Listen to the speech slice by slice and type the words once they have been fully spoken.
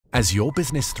As your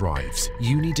business thrives,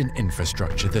 you need an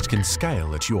infrastructure that can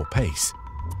scale at your pace.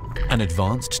 An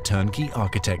advanced turnkey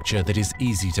architecture that is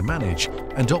easy to manage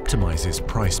and optimizes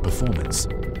price performance.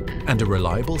 And a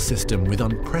reliable system with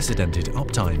unprecedented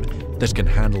uptime that can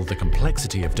handle the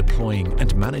complexity of deploying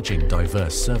and managing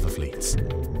diverse server fleets.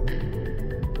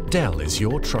 Dell is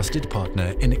your trusted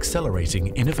partner in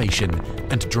accelerating innovation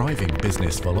and driving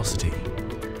business velocity.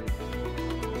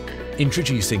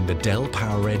 Introducing the Dell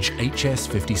PowerEdge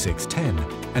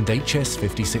HS5610 and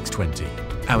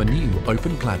HS5620, our new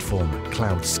open platform,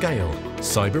 cloud scale,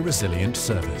 cyber resilient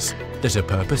servers that are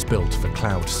purpose-built for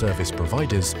cloud service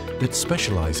providers that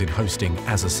specialize in hosting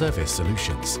as-a-service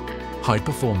solutions. High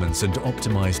performance and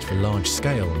optimized for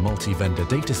large-scale multi-vendor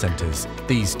data centers,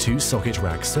 these two-socket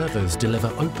rack servers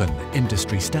deliver open,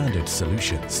 industry-standard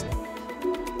solutions.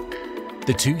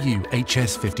 The 2U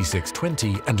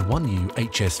HS5620 and 1U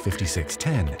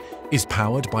HS5610 is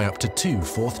powered by up to two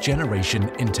fourth-generation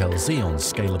Intel Xeon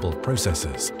scalable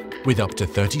processors with up to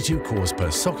 32 cores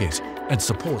per socket and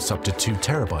supports up to 2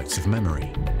 terabytes of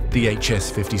memory. The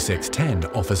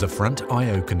HS5610 offers a front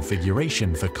I/O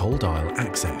configuration for cold aisle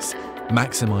access,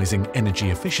 maximizing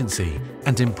energy efficiency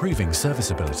and improving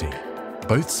serviceability.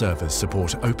 Both servers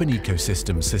support Open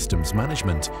Ecosystem Systems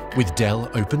Management with Dell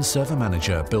Open Server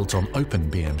Manager built on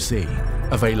OpenBMC,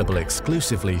 available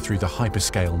exclusively through the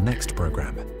Hyperscale Next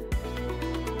program.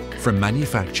 From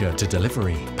manufacture to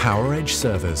delivery, PowerEdge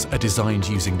servers are designed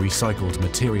using recycled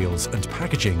materials and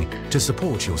packaging to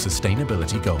support your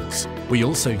sustainability goals. We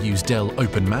also use Dell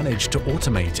Open Manage to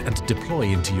automate and deploy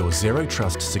into your Zero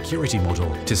Trust security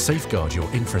model to safeguard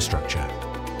your infrastructure.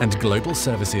 And global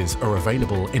services are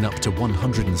available in up to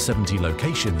 170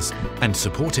 locations and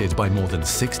supported by more than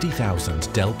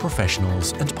 60,000 Dell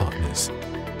professionals and partners.